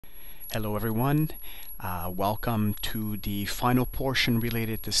Hello everyone, welcome to the final portion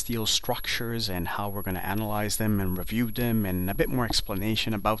related to steel structures and how we're going to analyze them and review them and a bit more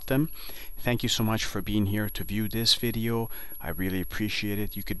explanation about them. Thank you so much for being here to view this video. I really appreciate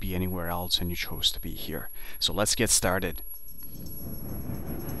it. You could be anywhere else and you chose to be here. So let's get started.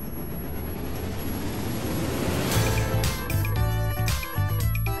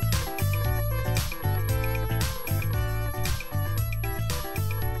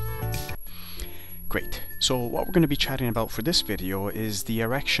 Great. So what we're going to be chatting about for this video is the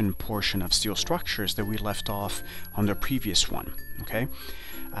erection portion of steel structures that we left off on the previous one. Okay.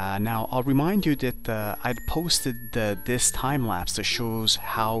 Now I'll remind you that I'd posted this time lapse that shows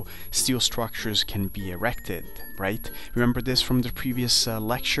how steel structures can be erected, right? Remember this from the previous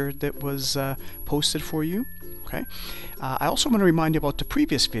lecture that was posted for you? Okay. I also want to remind you about the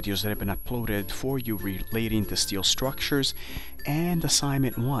previous videos that have been uploaded for you relating to steel structures and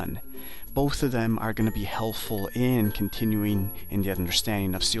assignment 1. Both of them are going to be helpful in continuing in the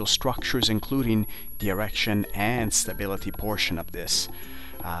understanding of steel structures, including the erection and stability portion of this.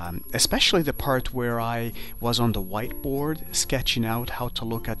 Especially the part where I was on the whiteboard sketching out how to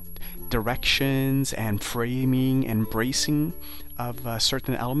look at directions and framing and bracing of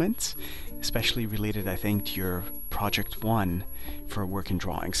certain elements, especially related, I think, to your project 1 for working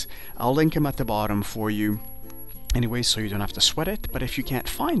drawings. I'll link them at the bottom for you anyway, so you don't have to sweat it, but if you can't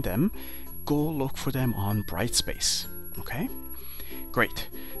find them, go look for them on Brightspace. Okay? Great.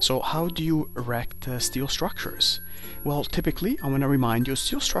 So how do you erect steel structures? Well, typically, I want to remind you,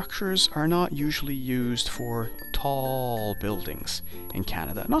 steel structures are not usually used for tall buildings in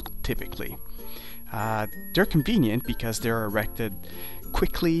Canada. Not typically. They're convenient because they're erected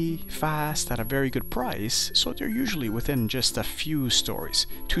quickly, fast, at a very good price, so they're usually within just a few stories.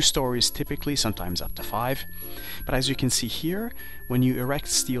 2 stories typically, sometimes up to 5. But as you can see here, when you erect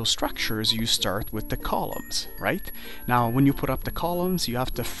steel structures, you start with the columns, right? Now, when you put up the columns, you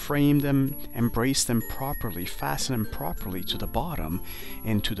have to frame them and brace them properly, fasten them properly to the bottom,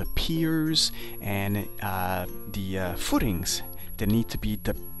 and to the piers and the footings that need to be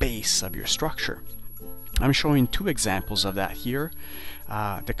the base of your structure. I'm showing 2 examples of that here.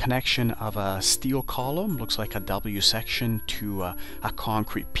 The connection of a steel column looks like a W section to a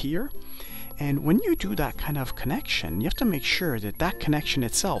concrete pier. And when you do that kind of connection, you have to make sure that that connection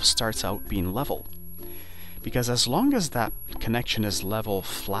itself starts out being level. Because as long as that connection is level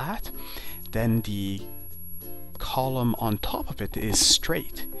flat, then the column on top of it is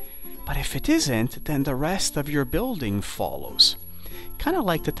straight. But if it isn't, then the rest of your building follows. Kind of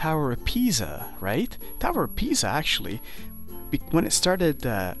like the Tower of Pisa, right? Tower of Pisa, actually, when it started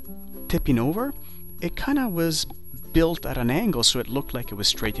tipping over, it kind of was built at an angle so it looked like it was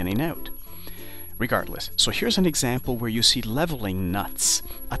straightening out. Regardless, so here's an example where you see leveling nuts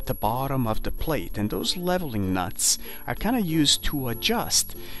at the bottom of the plate, and those leveling nuts are kind of used to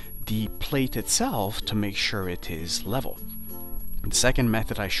adjust the plate itself to make sure it is level. The second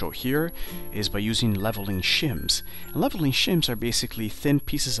method I show here is by using leveling shims. And leveling shims are basically thin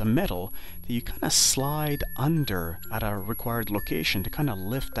pieces of metal that you kind of slide under at a required location to kind of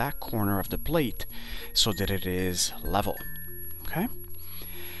lift that corner of the plate so that it is level. Okay?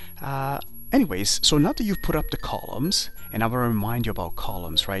 Anyways, so now that you've put up the columns, and I want to remind you about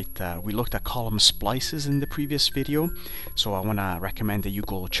columns, right? We looked at column splices in the previous video, so I want to recommend that you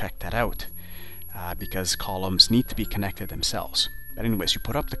go check that out. Because columns need to be connected themselves. But anyways, you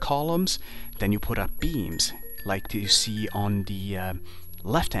put up the columns, then you put up beams, like you see on the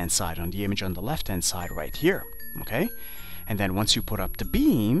left-hand side, on the image on the left-hand side right here, okay? And then once you put up the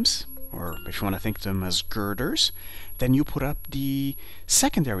beams, or if you want to think of them as girders, then you put up the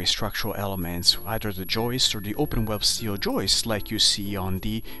secondary structural elements, either the joists or the open web steel joists, like you see on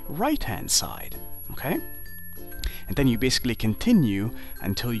the right-hand side, okay? And then you basically continue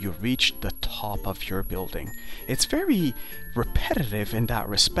until you reach the top of your building. It's very repetitive in that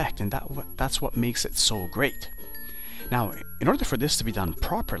respect, and that's what makes it so great. Now, in order for this to be done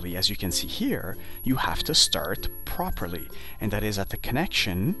properly, as you can see here, you have to start properly, and that is at the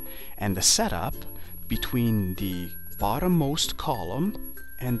connection and the setup between the bottommost column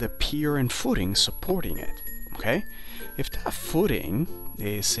and the pier and footing supporting it. Okay? If that footing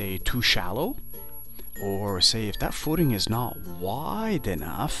is, say, too shallow, or say if that footing is not wide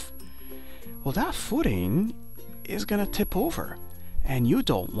enough, well, that footing is going to tip over. And you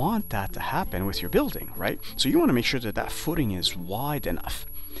don't want that to happen with your building, right? So you want to make sure that that footing is wide enough.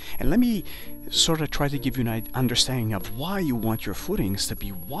 And let me sort of try to give you an understanding of why you want your footings to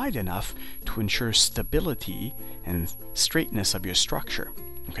be wide enough to ensure stability and straightness of your structure.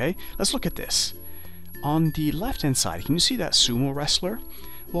 Okay, let's look at this. On the left hand side, can you see that sumo wrestler?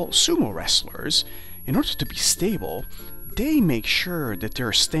 Well, sumo wrestlers, in order to be stable, they make sure that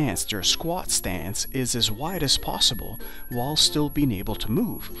their stance, their squat stance, is as wide as possible while still being able to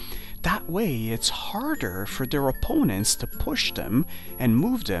move. That way, it's harder for their opponents to push them and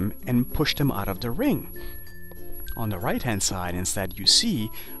move them and push them out of the ring. On the right-hand side, instead, you see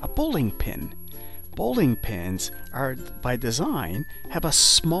a bowling pin. Bowling pins are, by design, have a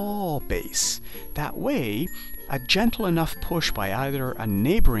small base. That way, a gentle enough push by either a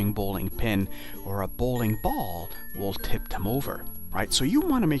neighboring bowling pin or a bowling ball will tip them over, right? So you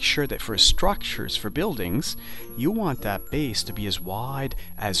want to make sure that for structures, for buildings, you want that base to be as wide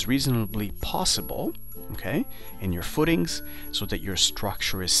as reasonably possible, okay, in your footings so that your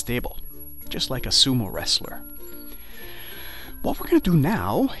structure is stable, just like a sumo wrestler. What we're going to do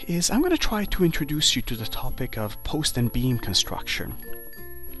now is I'm going to try to introduce you to the topic of post and beam construction.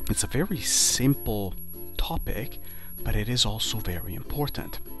 It's a very simple topic, but it is also very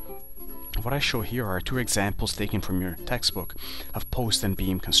important. What I show here are two examples taken from your textbook of post and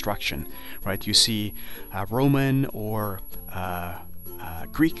beam construction, right? You see Roman or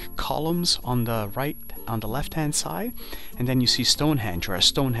Greek columns on the left-hand side, and then you see Stonehenge or a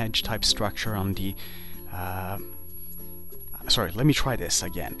Stonehenge type structure on the sorry, let me try this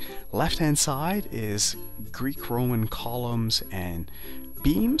again. Left-hand side is Greek-Roman columns and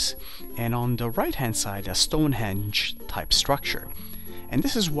beams, and on the right-hand side, a Stonehenge type structure. And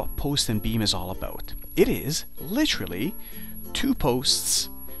this is what post and beam is all about. It is literally two posts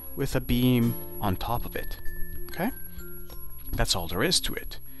with a beam on top of it. Okay? That's all there is to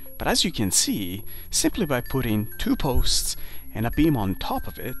it. But as you can see, simply by putting two posts and a beam on top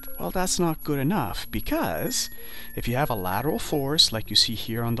of it, well, that's not good enough, because if you have a lateral force like you see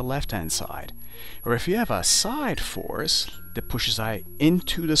here on the left-hand side, or if you have a side force that pushes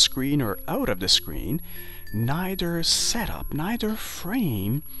into the screen or out of the screen, neither setup, neither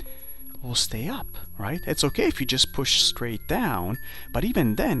frame will stay up, right? It's okay if you just push straight down, but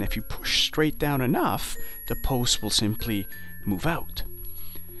even then, if you push straight down enough, the post will simply move out.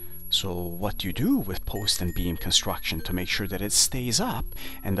 So what do you do with post and beam construction to make sure that it stays up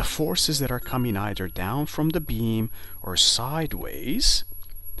and the forces that are coming either down from the beam or sideways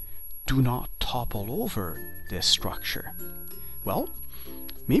do not topple over this structure? Well,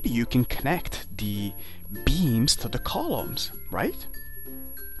 maybe you can connect the beams to the columns, right?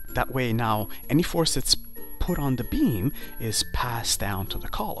 That way now any force that's put on the beam is passed down to the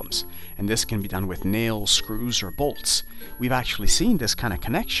columns, and this can be done with nails, screws, or bolts. We've actually seen this kind of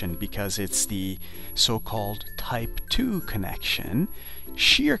connection because it's the so-called type 2 connection,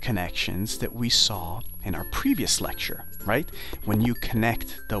 shear connections that we saw in our previous lecture, right? When you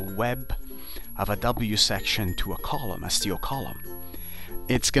connect the web of a W section to a column, a steel column.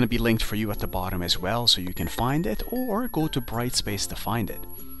 It's going to be linked for you at the bottom as well, so you can find it, or go to Brightspace to find it.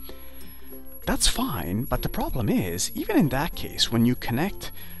 That's fine, but the problem is, even in that case, when you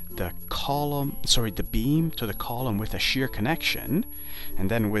connect the beam to the column with a shear connection, and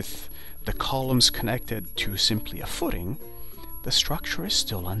then with the columns connected to simply a footing, the structure is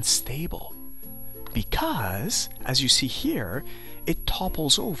still unstable. Because, as you see here, it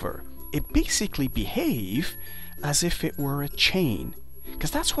topples over. It basically behaves as if it were a chain. Because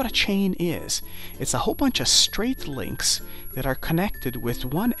that's what a chain is. It's a whole bunch of straight links that are connected with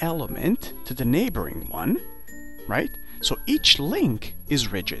one element to the neighboring one, right? So each link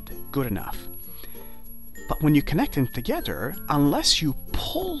is rigid, good enough. But when you connect them together, unless you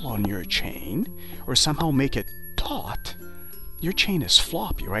pull on your chain or somehow make it taut, your chain is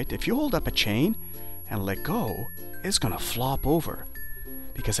floppy, right? If you hold up a chain and let go, it's going to flop over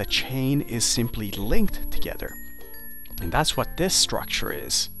because a chain is simply linked together. And that's what this structure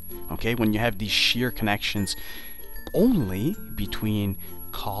is, okay? When you have these shear connections only between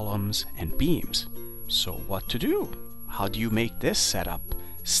columns and beams. So what to do? How do you make this setup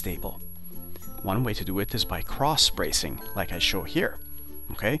stable? One way to do it is by cross bracing, like I show here,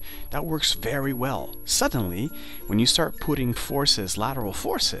 okay? That works very well. Suddenly, when you start putting forces, lateral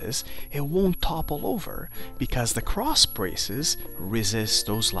forces, it won't topple over because the cross braces resist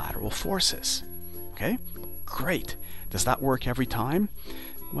those lateral forces, okay? Great. Does that work every time?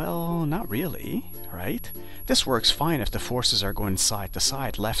 Well, not really, right? This works fine if the forces are going side to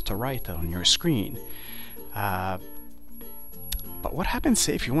side, left to right on your screen. But what happens,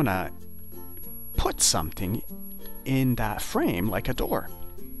 say, if you want to put something in that frame, like a door?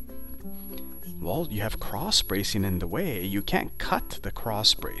 Well, you have cross bracing in the way. You can't cut the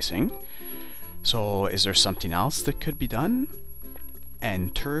cross bracing. So is there something else that could be done?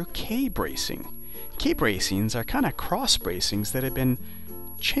 Enter K-bracing. K-bracings are kind of cross bracings that have been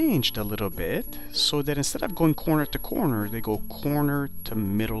changed a little bit so that instead of going corner to corner, they go corner to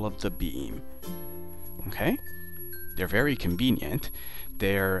middle of the beam. Okay? They're very convenient.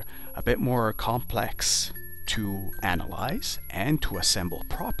 They're a bit more complex to analyze and to assemble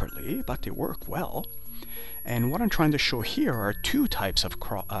properly, but they work well. And what I'm trying to show here are two types of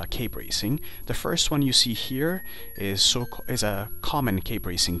K-bracing. The first one you see here is a common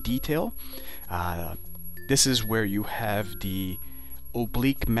K-bracing detail. This is where you have the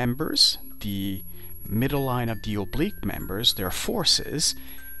oblique members, the middle line of the oblique members, their forces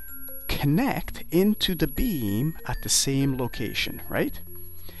connect into the beam at the same location, right?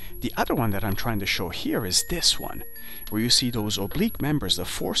 The other one that I'm trying to show here is this one, where you see those oblique members, the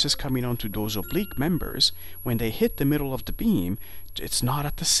forces coming onto those oblique members, when they hit the middle of the beam, it's not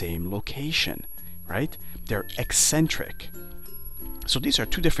at the same location, right? They're eccentric. So these are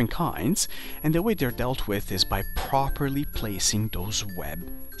two different kinds, and the way they're dealt with is by properly placing those web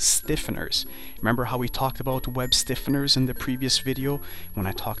stiffeners. Remember how we talked about web stiffeners in the previous video when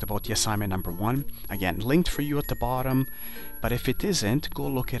I talked about the assignment number 1? Again, linked for you at the bottom, but if it isn't, go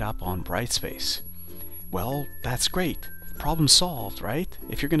look it up on Brightspace. Well, that's great. Problem solved, right?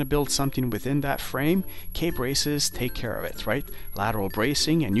 If you're going to build something within that frame, K-braces take care of it, right? Lateral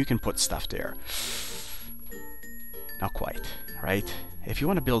bracing, and you can put stuff there. Not quite, right? If you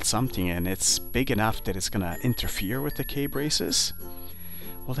want to build something and it's big enough that it's going to interfere with the K-braces,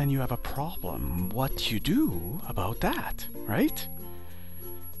 well then you have a problem. What do you do about that, right?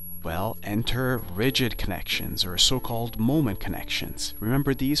 Well, enter rigid connections, or so-called moment connections.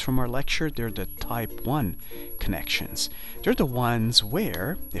 Remember these from our lecture? They're the type 1 connections. They're the ones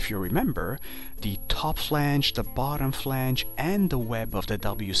where, if you remember, the top flange, the bottom flange, and the web of the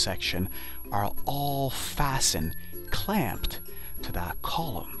W section are all fastened, clamped to that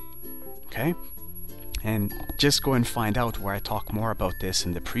column. Okay? And just go and find out where I talk more about this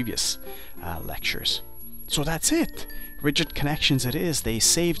in the previous lectures. So that's it. Rigid connections it is. They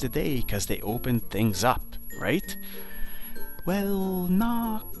save the day because they open things up, right? Well,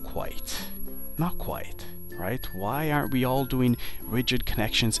 not quite. Not quite, right? Why aren't we all doing rigid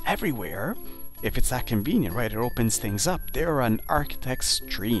connections everywhere? If it's that convenient, right? It opens things up. They're an architect's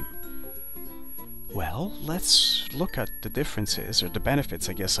dream. Well, let's look at the differences, or the benefits,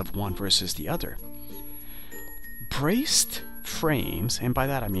 I guess, of one versus the other. Braced frames, and by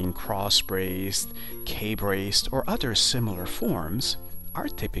that I mean cross-braced, K-braced, or other similar forms, are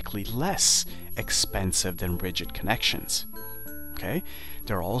typically less expensive than rigid connections. Okay?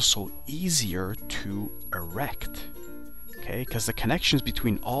 They're also easier to erect. Okay? Because the connections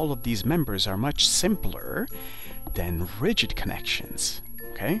between all of these members are much simpler than rigid connections.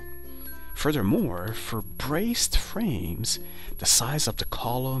 Okay? Furthermore, for braced frames, the size of the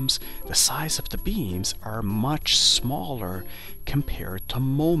columns, the size of the beams are much smaller compared to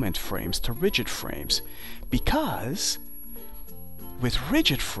moment frames, to rigid frames, because with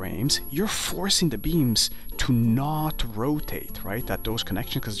rigid frames, you're forcing the beams to not rotate, right, at those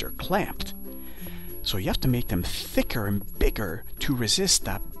connections because they're clamped. So you have to make them thicker and bigger to resist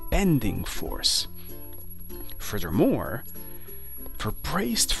that bending force. Furthermore, for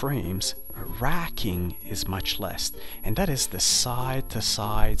braced frames, racking is much less, and that is the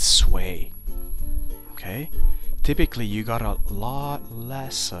side-to-side sway. Okay? Typically, you got a lot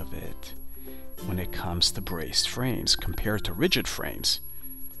less of it when it comes to braced frames compared to rigid frames.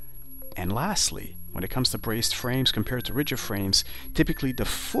 And lastly, when it comes to braced frames compared to rigid frames, typically the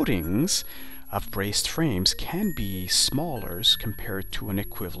footings of braced frames can be smaller compared to an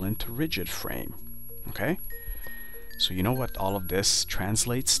equivalent rigid frame. Okay? So you know what all of this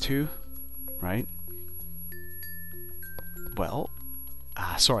translates to, right? Well,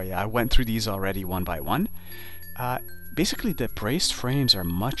 sorry, I went through these already one by one. Basically, the braced frames are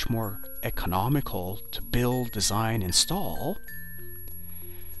much more economical to build, design, install,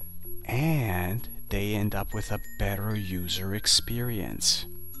 and they end up with a better user experience.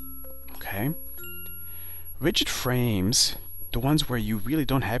 Okay? Rigid frames, the ones where you really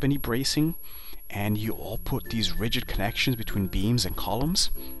don't have any bracing, and you all put these rigid connections between beams and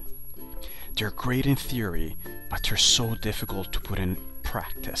columns, they're great in theory, but they're so difficult to put in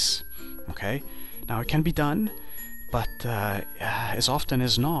practice. Okay? Now it can be done, but as often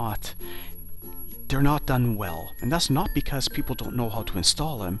as not, they're not done well. And that's not because people don't know how to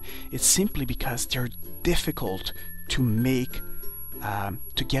install them, it's simply because they're difficult to make,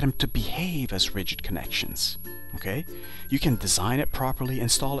 to get them to behave as rigid connections. Okay? You can design it properly,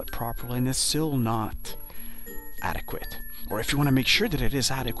 install it properly, and it's still not adequate. Or if you want to make sure that it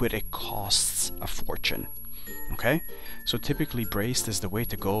is adequate, it costs a fortune. Okay? So typically braced is the way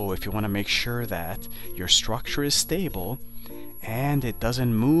to go if you want to make sure that your structure is stable and it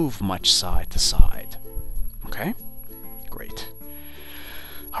doesn't move much side to side. Okay? Great.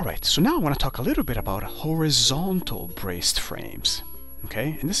 Alright, so now I want to talk a little bit about horizontal braced frames.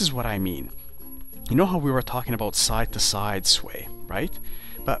 Okay? And this is what I mean. You know how we were talking about side to side sway, right?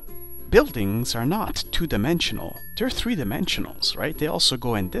 But buildings are not two-dimensional. They're three-dimensionals, right? They also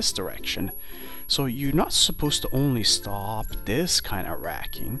go in this direction. So you're not supposed to only stop this kind of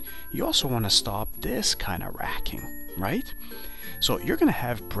racking. You also want to stop this kind of racking, right? So you're going to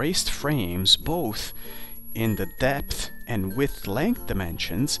have braced frames both in the depth and width length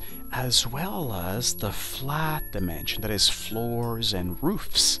dimensions, as well as the flat dimension, that is floors and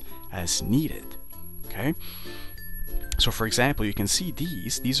roofs, as needed. Okay? So for example, you can see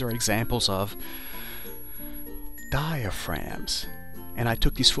these are examples of diaphragms. And I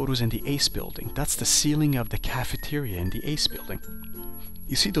took these photos in the ACE building. That's the ceiling of the cafeteria in the ACE building.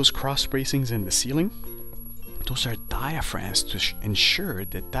 You see those cross bracings in the ceiling? Those are diaphragms to ensure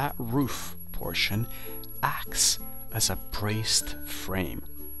that that roof portion acts as a braced frame.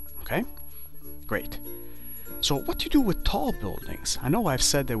 Okay? Great. So what do you do with tall buildings? I know I've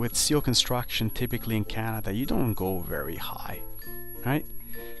said that with steel construction, typically in Canada, you don't go very high, right?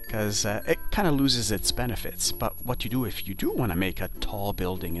 Because it kind of loses its benefits. But what you do if you do want to make a tall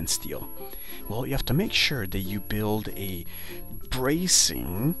building in steel? Well, you have to make sure that you build a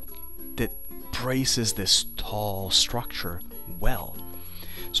bracing that braces this tall structure well.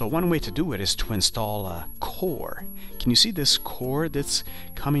 So one way to do it is to install a core. Can you see this core that's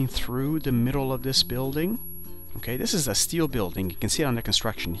coming through the middle of this building? Okay, this is a steel building. You can see it on the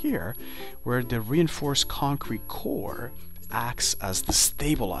construction here, where the reinforced concrete core acts as the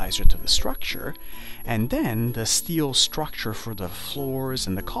stabilizer to the structure, and then the steel structure for the floors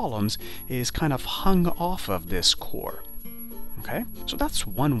and the columns is kind of hung off of this core. Okay, so that's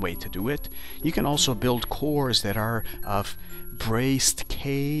one way to do it. You can also build cores that are of braced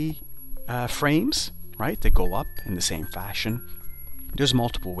K frames, right, that go up in the same fashion. There's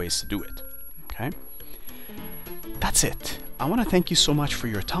multiple ways to do it. Okay, that's it. I want to thank you so much for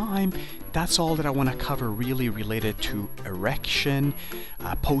your time. That's all that I want to cover really related to erection,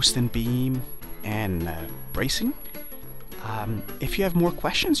 post and beam, and bracing. If you have more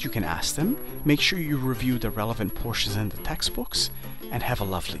questions, you can ask them. Make sure you review the relevant portions in the textbooks, and have a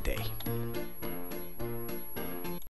lovely day.